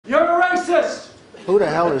Who the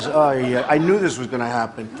hell is... Oh, yeah, I knew this was going to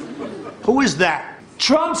happen. Who is that?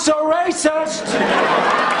 Trump's a racist!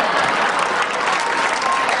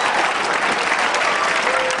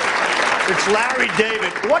 It's Larry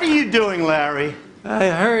David. What are you doing, Larry? I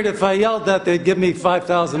heard if I yelled that, they'd give me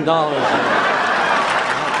 $5,000.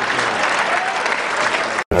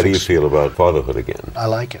 How do you feel about fatherhood again? I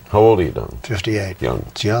like it. How old are you, Don? 58. Young.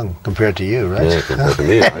 It's young compared to you, right? Yeah, compared to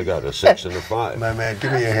me. I got a 6 and a 5. My man,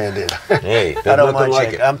 give me your hand in. Hey, I don't mind like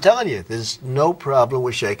shaking. it. I'm telling you, there's no problem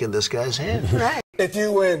with shaking this guy's hand. Right. If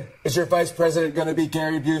you win, is your vice president going to be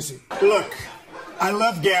Gary Busey? Look, I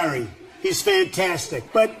love Gary. He's fantastic,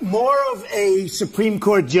 but more of a Supreme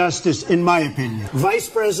Court justice, in my opinion. Vice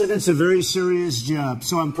president's a very serious job,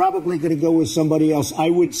 so I'm probably going to go with somebody else.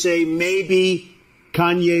 I would say maybe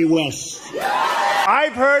Kanye West.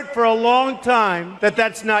 I've heard for a long time that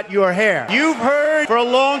that's not your hair. You've heard for a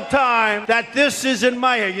long time that this isn't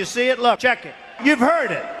my hair. You see it? Look, check it. You've heard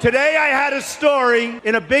it. Today I had a story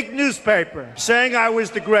in a big newspaper saying I was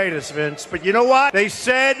the greatest, Vince. But you know what? They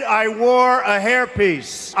said I wore a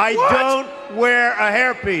hairpiece. I don't wear a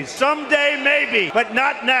hairpiece. Someday maybe, but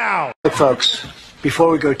not now. Look, folks, before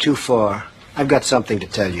we go too far, I've got something to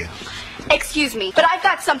tell you. Excuse me, but I've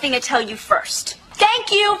got something to tell you first. Thank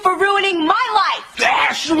you for ruining my life!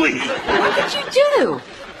 Ashley! What did you do?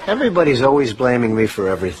 Everybody's always blaming me for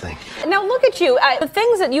everything. Now look at you, the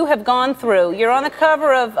things that you have gone through. You're on the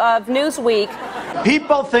cover of Newsweek.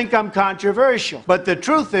 People think I'm controversial, but the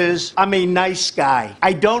truth is I'm a nice guy.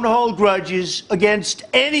 I don't hold grudges against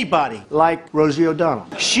anybody like Rosie O'Donnell.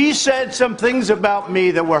 She said some things about me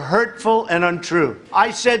that were hurtful and untrue. I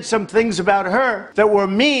said some things about her that were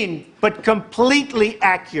mean but completely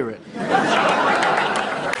accurate.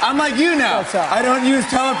 I'm like you now. I don't use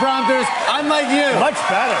teleprompters. I'm like you. Much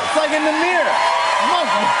better. It's like in the mirror.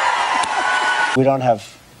 We don't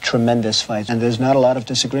have tremendous fights, and there's not a lot of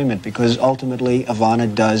disagreement because ultimately Ivana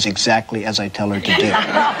does exactly as I tell her to do.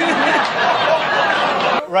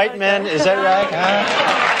 Right, men? Is that right?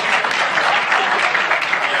 Huh?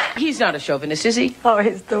 He's not a chauvinist, is he? Oh,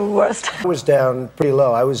 he's the worst. I was down pretty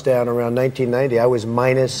low. I was down around 1990. I was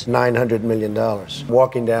minus $900 million.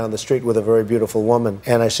 Walking down the street with a very beautiful woman.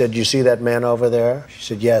 And I said, "Do you see that man over there?" She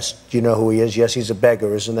said, "Yes." "Do you know who he is?" "Yes, he's a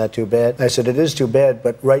beggar. Isn't that too bad?" I said, "It is too bad,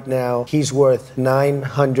 but right now he's worth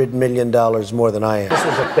 $900 million more than I am." This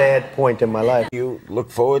was a bad point in my life. You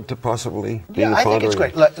look forward to possibly being a I father? think it's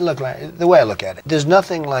great. Look, the way I look at it, there's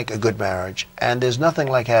nothing like a good marriage, and there's nothing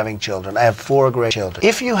like having children. I have 4 great children.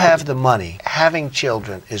 If you have the money, having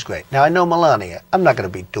children is great. Now, I know Melania. I'm not going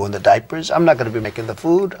to be doing the diapers. I'm not going to be making the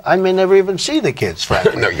food. I may never even see the kids,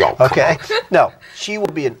 frankly. No, yo, okay? No, she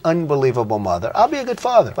will be an unbelievable mother. I'll be a good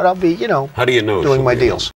father, but I'll be, how do you know doing my she'll be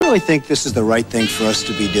deals. I really think this is the right thing for us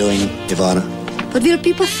to be doing, Ivana. What will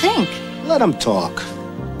people think? Let them talk.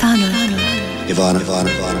 Ivana.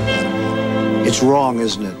 It's wrong,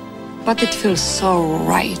 isn't it? But it feels so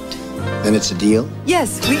right. Then it's a deal?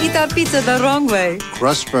 Yes, we eat our pizza the wrong way.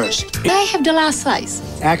 Crust first. I have the last slice.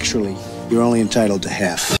 Actually, you're only entitled to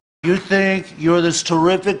half. You think you're this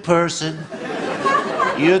terrific person.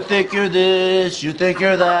 You think you're this, you think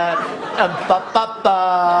you're that.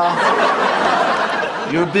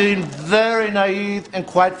 You're being very naive, and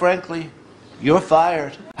quite frankly, you're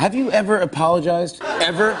fired. Have you ever apologized?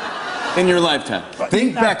 Ever? In your lifetime?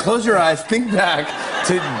 Think back. Close your eyes. Think back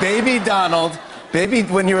to baby Donald. Baby,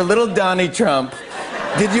 when you were little Donnie Trump,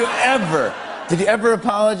 did you ever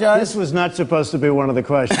apologize? This was not supposed to be one of the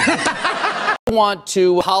questions. I want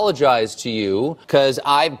to apologize to you because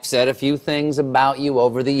I've said a few things about you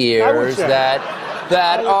over the years that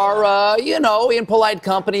are, in polite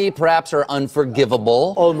company, perhaps are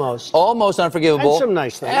unforgivable. Almost unforgivable. And some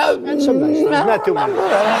nice things. Not too many.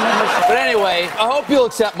 But anyway, I hope you'll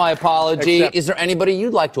accept my apology. Is there anybody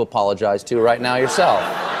you'd like to apologize to right now yourself?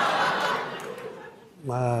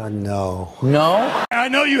 No. No? I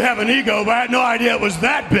know you have an ego, but I had no idea it was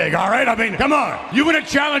that big, all right? I mean, come on. You want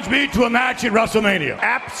to challenge me to a match at WrestleMania?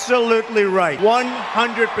 Absolutely right.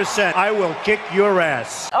 100%. I will kick your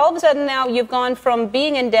ass. All of a sudden now you've gone from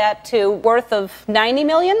being in debt to worth of 90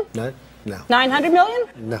 million? No. 900 million?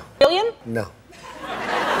 No. Billion? No.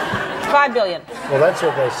 5 billion. Well, that's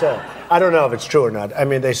what they say. I don't know if it's true or not. I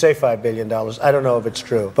mean, they say $5 billion. I don't know if it's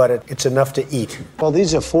true, but it's enough to eat. Well,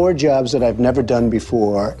 these are 4 jobs that I've never done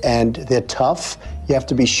before, and they're tough. You have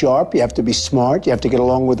to be sharp. You have to be smart. You have to get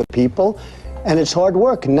along with the people. And it's hard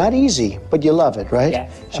work, not easy, but you love it, right?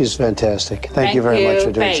 Yes. She's fantastic. Thank you very much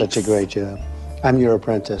for doing such a great job. I'm your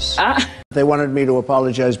apprentice. They wanted me to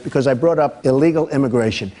apologize because I brought up illegal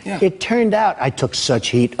immigration. Yeah. It turned out I took such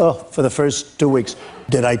heat. Oh, for the first 2 weeks,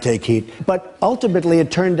 did I take heat? But ultimately, it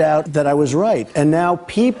turned out that I was right. And now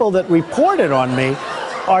people that reported on me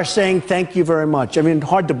are saying thank you very much. I mean,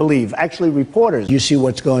 hard to believe. Actually, reporters. You see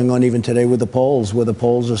what's going on even today with the polls, where the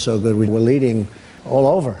polls are so good. We're leading all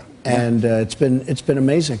over. And it's been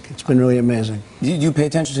amazing. It's been really amazing. Do you pay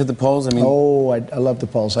attention to the polls? I mean, I love the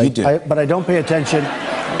polls. You do. But I don't pay attention.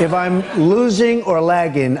 If I'm losing or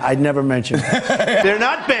lagging, I'd never mention it. They're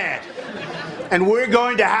not bad. And we're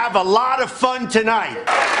going to have a lot of fun tonight.